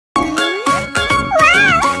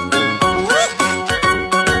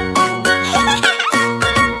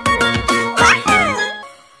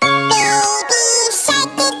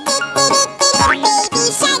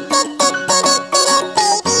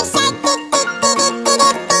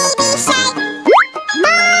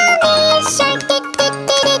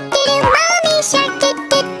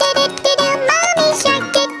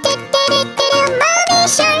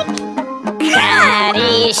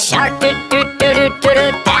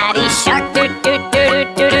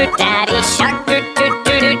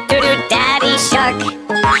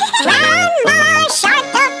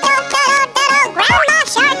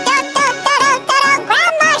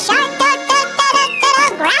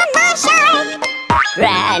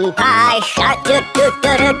Grandpa Shark, doo doo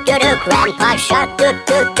doo doo doo doo. Grandpa Shark, doo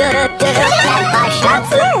doo doo doo doo doo. Grandpa Shark,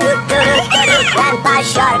 doo doo doo doo doo doo. Grandpa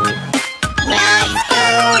Shark. Let's go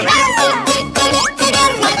round, doo doo doo doo doo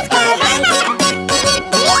doo. Let's go round, doo doo doo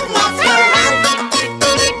doo doo. Let's go round, doo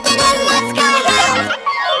doo doo doo doo. Let's go round.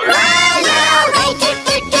 Run away, doo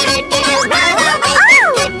doo doo doo doo. Run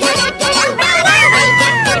away, doo doo doo doo doo. Run away,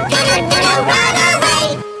 doo doo doo doo doo. Run away.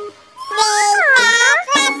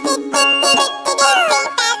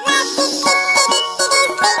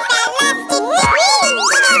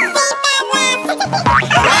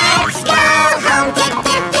 Let's go home, doo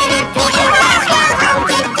doo doo doo doo. Let's go home,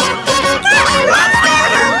 doo doo doo doo doo. Let's go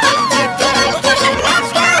home, doo doo doo doo doo.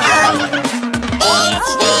 Let's go home.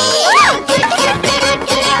 It's the end, doo doo doo doo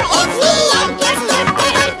doo. It's the end, doo doo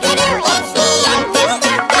doo doo doo. It's the end, doo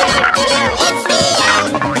doo doo doo doo. It's the end.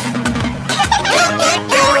 Doo doo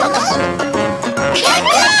doo. Doo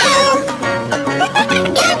doo doo.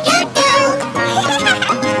 Doo doo doo.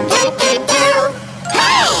 Doo doo doo.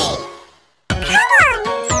 Hey!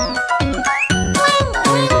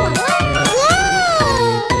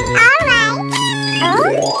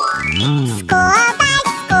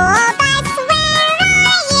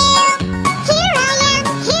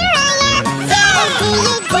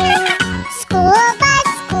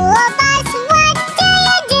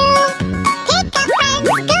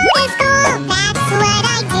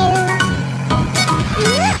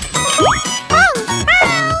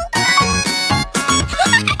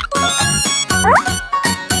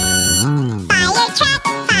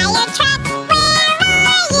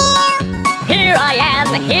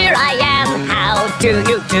 Here I am, how do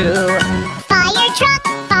you do? Fire truck,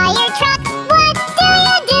 what do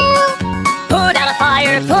you do? Put out a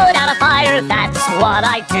fire, that's what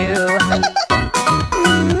I do.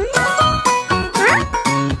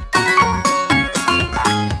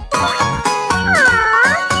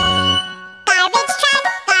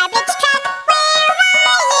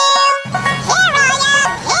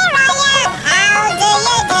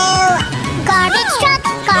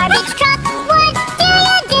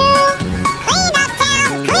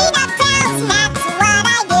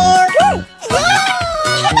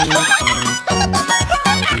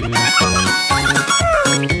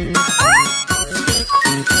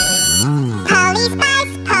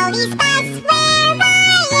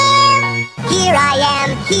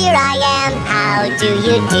 Here I am, how do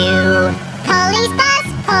you do? Police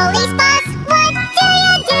bus, what do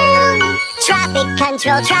you do?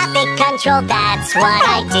 Traffic control, that's what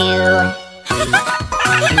I do.